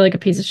because you feel like a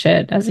piece of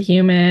shit as a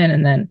human,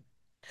 and then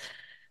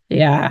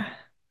yeah,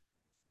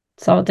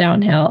 it's all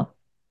downhill.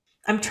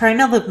 I'm trying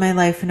to live my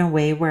life in a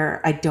way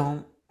where I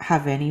don't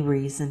have any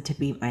reason to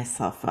beat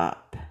myself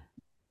up.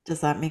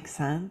 Does that make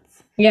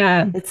sense?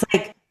 Yeah. It's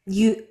like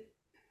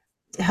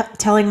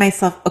telling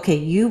myself, okay,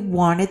 you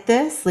wanted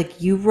this.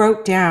 Like you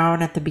wrote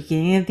down at the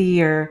beginning of the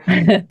year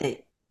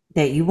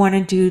that you want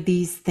to do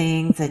these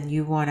things and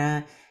you want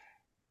to,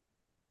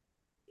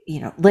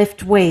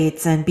 lift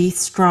weights and be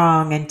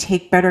strong and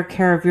take better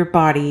care of your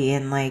body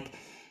and like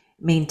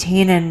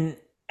maintain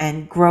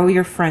and grow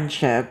your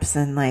friendships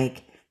and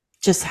like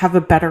just have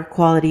a better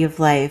quality of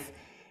life.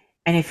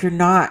 And if you're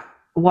not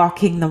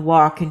walking the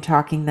walk and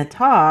talking the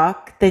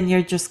talk, then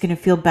you're just going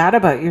to feel bad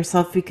about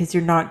yourself because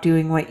you're not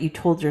doing what you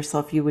told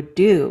yourself you would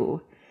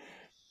do.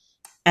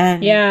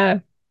 And Yeah.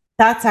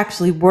 that's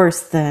actually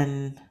worse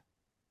than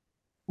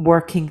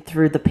working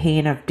through the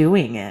pain of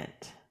doing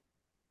it.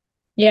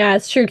 Yeah,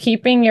 it's true.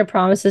 Keeping your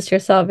promises to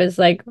yourself is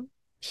like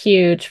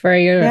huge for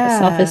your Yeah.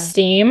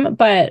 self-esteem.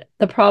 But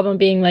the problem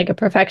being like a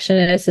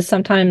perfectionist is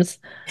sometimes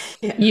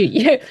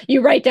Yeah.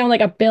 you write down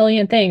like a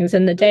billion things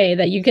in the day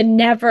that you can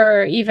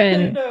never I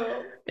even,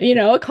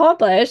 know.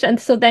 accomplish. And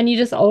so then you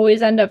just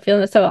always end up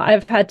feeling so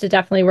I've had to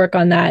definitely work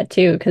on that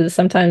too, because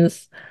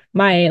sometimes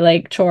my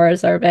like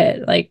chores are a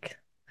bit like,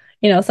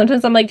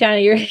 sometimes I'm like,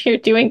 Janet, you're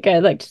doing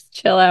good. Like just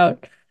chill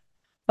out.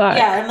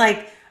 Yeah. Fuck. I'm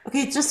like,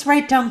 okay, just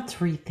write down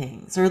three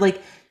things or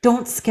like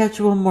don't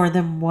schedule more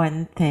than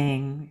one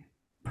thing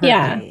per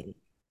Yeah. day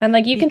And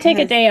like you can take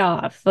a because day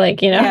off,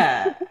 like,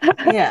 yeah,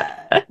 yeah.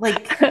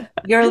 Like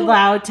you're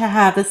allowed to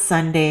have a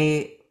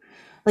Sunday.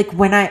 Like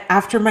when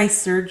after my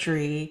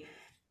surgery,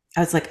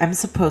 I was like, I'm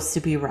supposed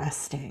to be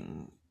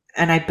resting.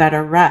 and I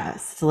better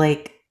rest.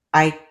 Like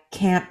I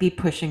can't be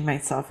pushing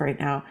myself right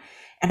now.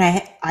 And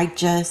I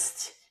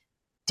just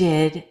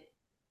did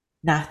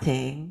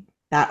nothing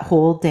that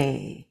whole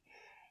day.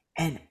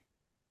 And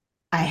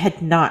I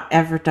had not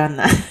ever done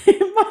that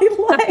in my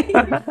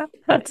life.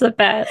 That's the And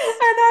best.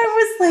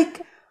 I was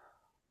like,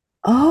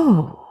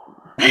 oh,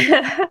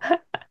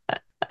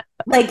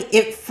 like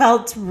it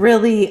felt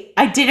really,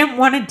 I didn't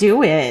want to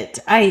do it.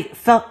 It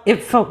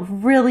felt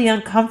really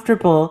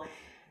uncomfortable,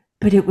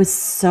 but it was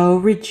so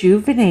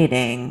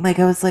rejuvenating. Like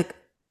I was like,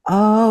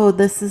 oh,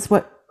 this is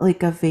what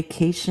like a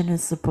vacation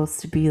is supposed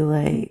to be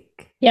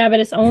like. Yeah, but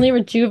it's only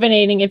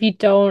rejuvenating if you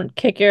don't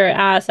kick your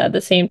ass at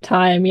the same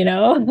time, you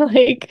know?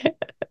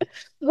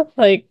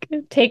 Like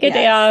take a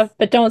day Yes. off,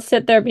 but don't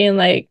sit there being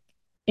like,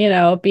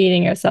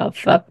 beating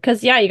yourself up.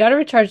 Because yeah, you got to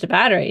recharge the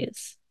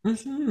batteries.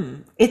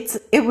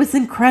 It was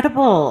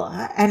incredible,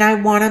 and I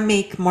want to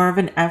make more of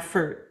an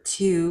effort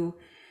to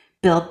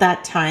build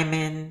that time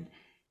in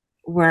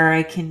where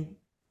I can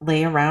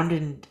lay around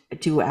and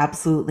do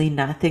absolutely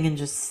nothing and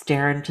just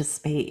stare into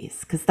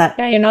space. Because that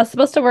Yeah, you're not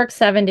supposed to work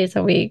 7 days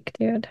a week,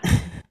 dude.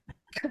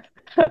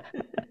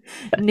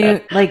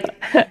 new, like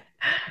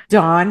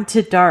dawn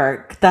to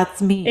dark,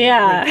 that's me.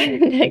 Yeah,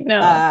 Like, like no.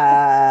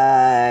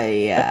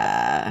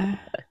 yeah.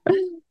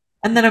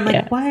 And then I'm Yeah,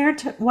 like, why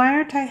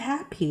aren't I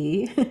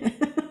happy?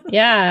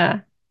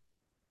 yeah,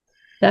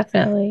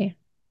 definitely. It's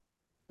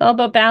all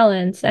about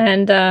balance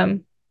and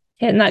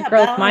hitting that Yeah,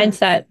 growth balance.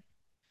 mindset.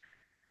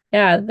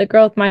 Yeah, the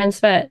growth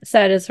mindset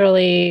set is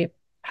really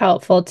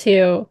helpful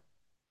too.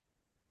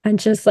 And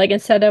just like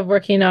instead of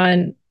working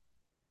on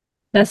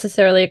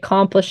necessarily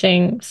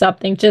accomplishing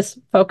something, just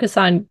focus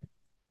on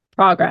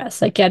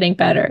progress, like getting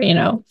better.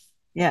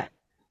 Yeah.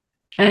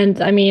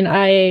 And I mean,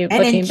 And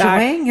looking back,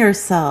 enjoying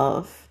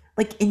yourself.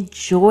 Like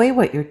enjoy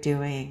what you're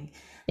doing.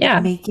 Like yeah.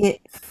 make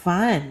it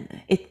fun.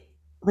 It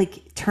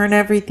like turn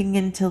everything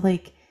into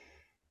like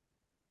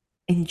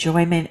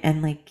enjoyment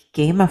and like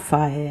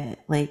gamify it.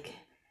 Like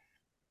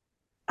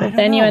I But don't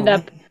then you know. end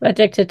up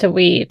addicted to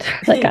weed,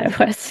 like I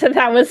was.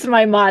 That was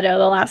my motto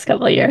the last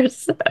couple of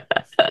years.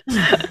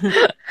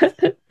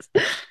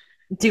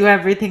 Do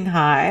everything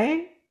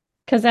high.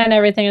 Because then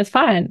everything is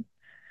fun.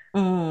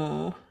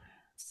 Oh,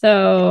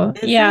 So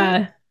is it?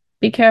 yeah,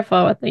 be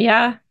careful with it.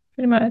 Yeah,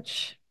 pretty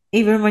much.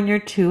 Even when you're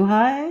too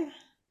high?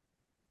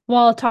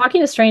 Well,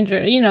 talking to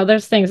strangers,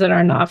 there's things that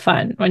are not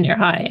fun when you're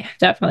high.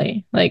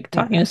 Definitely. Like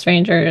talking Yeah. to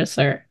strangers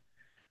or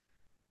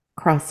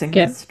Crossing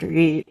the get,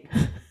 street.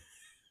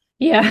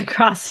 yeah,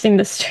 crossing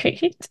the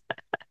street.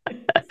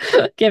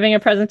 Giving a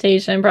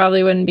presentation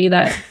probably wouldn't be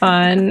that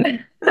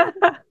fun.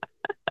 I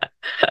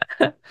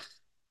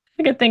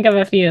could think of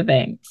a few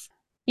things.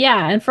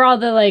 Yeah, and for all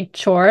the like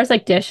chores,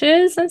 like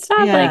dishes and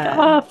stuff, like, Yeah.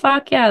 oh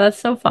fuck yeah, that's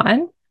so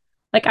fun.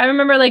 Like I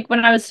remember like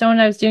when I was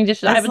stoned, I was doing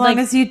dishes, I As would long like,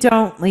 as you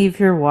don't leave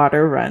your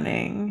water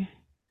running.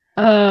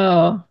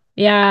 oh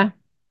yeah,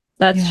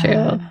 that's true.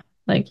 Yeah.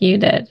 Like you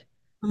did.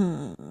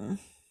 Hmm.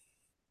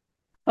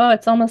 Oh,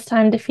 it's almost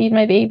time to feed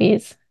my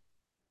babies.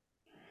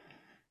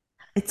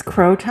 It's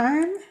crow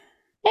time?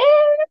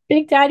 Eh,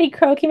 Big Daddy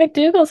Croaky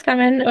McDougal's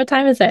coming. What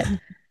time is it?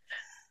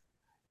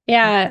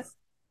 Yeah, It's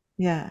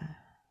yeah,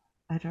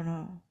 I don't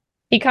know.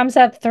 he comes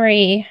at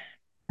 3.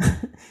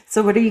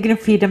 So what are you gonna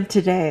feed him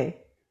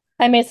today?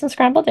 I made some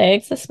scrambled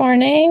eggs this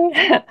morning,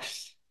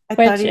 I thought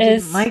which he didn't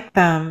is like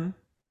them.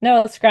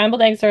 no,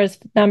 scrambled eggs are his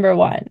number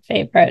one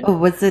favorite. Oh,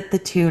 was it the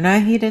tuna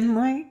he didn't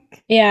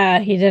like? Yeah,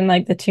 he didn't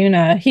like the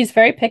tuna. He's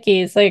very picky.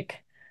 He's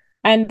like,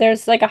 and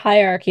there's like a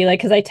hierarchy, like,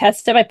 because I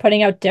tested by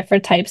putting out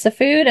different types of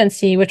food and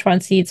see which one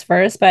he eats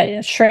first.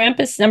 But shrimp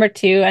is number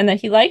 2, and then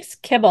he likes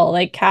kibble,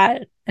 like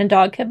cat and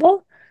dog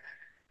kibble.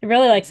 He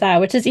really likes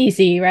that, which is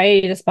easy,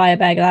 right? You just buy a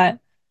bag of that.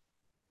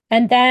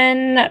 And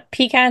then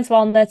pecans,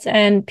 walnuts,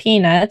 and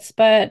peanuts.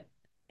 But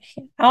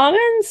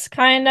almonds,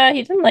 kinda.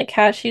 He didn't like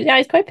cashews. Yeah,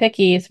 he's quite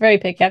picky. He's very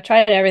picky. I've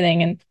tried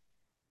everything, and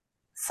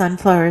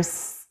Sunflower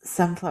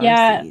yeah,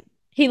 seed.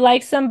 he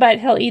likes them, but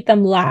he'll eat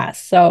them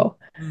last. So,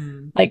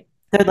 Mm. like,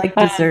 They're like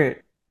uh,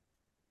 dessert.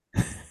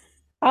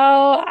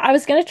 oh, I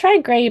was gonna try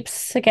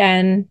grapes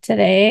again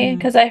today Mm.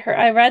 because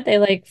I read they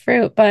like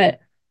fruit, but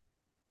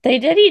they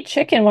did eat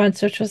chicken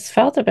once, which was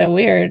felt a bit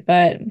weird,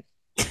 but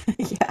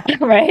Yeah.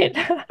 right?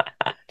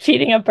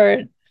 Feeding a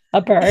bird.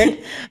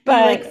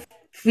 You like But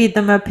feed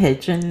them a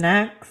pigeon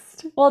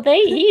next? well, they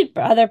eat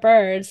other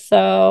birds,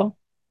 so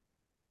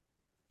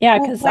yeah, Well,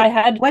 because I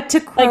had what do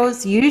like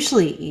crows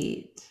usually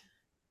eat?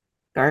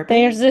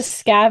 there's Garbage? this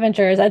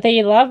scavengers.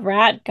 They love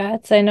rat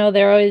guts. I know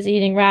they're always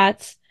eating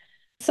rats.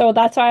 So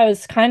that's why I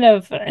was kind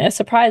of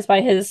surprised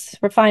by his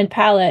refined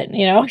palate,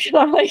 you know.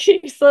 I'm like,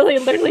 he's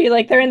literally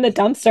like they're in the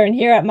dumpster, and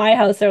here at my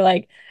house, they're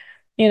like,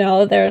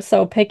 they're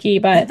so picky.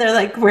 But They're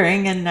like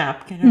wearing a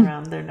napkin hmm,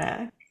 around their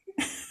neck.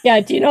 yeah,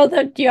 do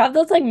you have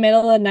those like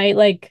middle of the night,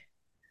 like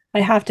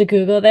I have to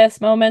Google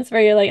this moments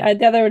where you're like,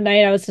 the other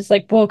night I was just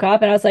like woke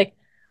up and I was like,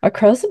 are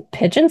crows and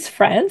pigeons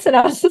friends? And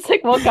I was just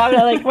like woke up and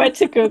I like went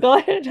to Google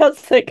it and I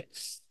was like,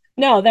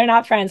 no, they're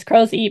not friends.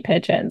 Crows eat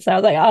pigeons. I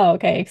was like, oh,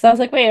 okay. Because I was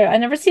like, wait, I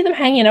never see them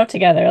hanging out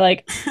together.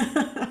 Like,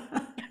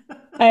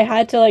 I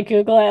had to like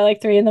Google at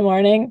like 3 in the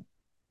morning.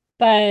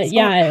 But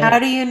So how yeah,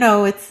 do you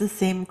know it's the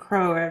same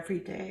crow every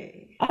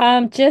day?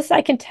 just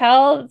I can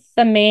tell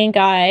the main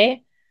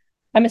guy.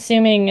 I'm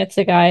assuming it's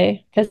a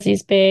guy because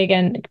he's big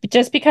and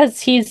just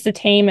because he's the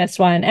tamest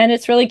one. And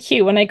it's really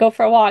cute. When I go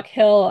for a walk,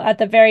 he'll, at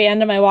the very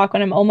end of my walk,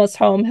 when I'm almost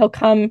home, he'll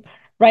come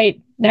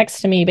right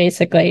next to me,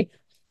 basically,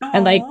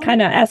 and like Oh.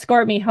 kind of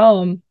escort me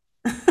home.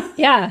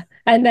 Yeah.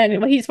 And then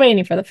well, he's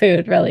waiting for the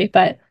food, really,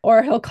 but,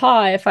 or he'll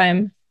caw if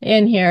I'm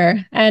in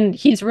here. And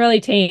he's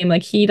really tame.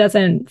 Like he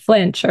doesn't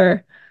flinch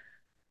or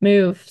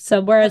move.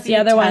 So, Have whereas the you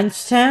other touched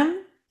ones,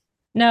 him?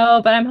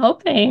 no, but I'm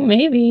hoping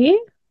maybe.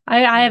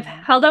 I have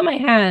Mm. held out my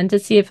hand to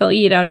see if he'll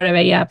eat out of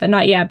it yet, but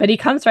not yet. But he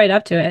comes right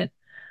up to it.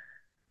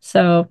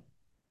 So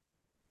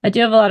I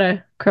do have a lot of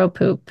crow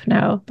poop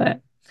now,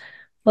 but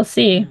we'll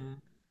see.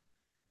 Mm.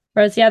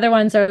 Whereas the other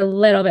ones are a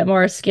little bit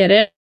more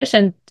skittish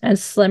and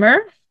slimmer.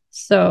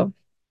 So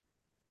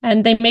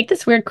and they make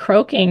this weird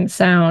croaking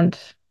sound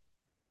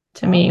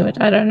to me, which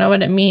Oh. I don't know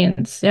what it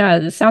means. Yeah,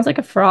 it sounds like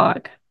a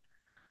frog,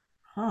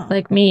 Huh.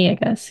 like me, I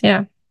guess.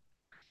 Yeah.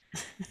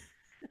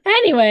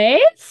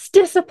 Anyways,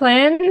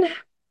 discipline.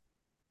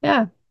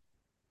 Yeah.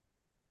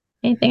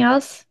 Anything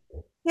else?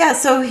 Yeah,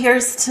 so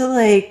here's to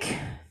like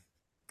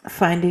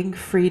finding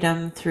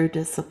freedom through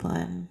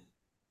discipline.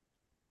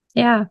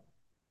 Yeah.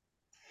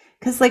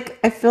 Because, like,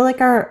 I feel like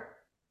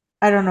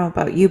I don't know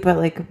about you, but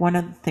like one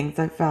of the things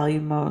I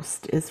value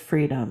most is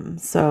freedom.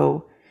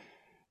 So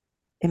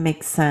it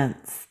makes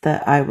sense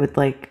that I would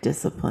like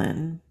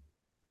discipline.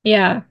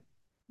 Yeah.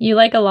 You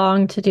like a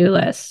long to-do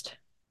list.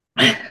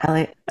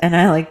 I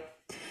like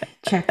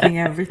checking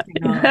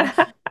everything off.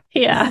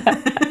 Yeah.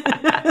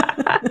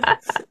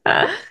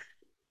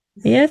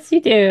 Yes,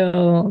 you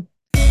do.